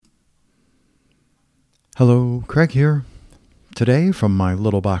Hello, Craig here. Today, from my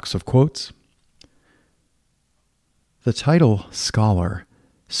little box of quotes, the title scholar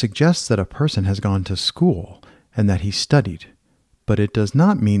suggests that a person has gone to school and that he studied, but it does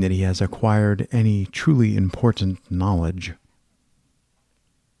not mean that he has acquired any truly important knowledge.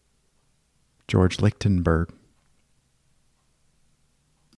 George Lichtenberg.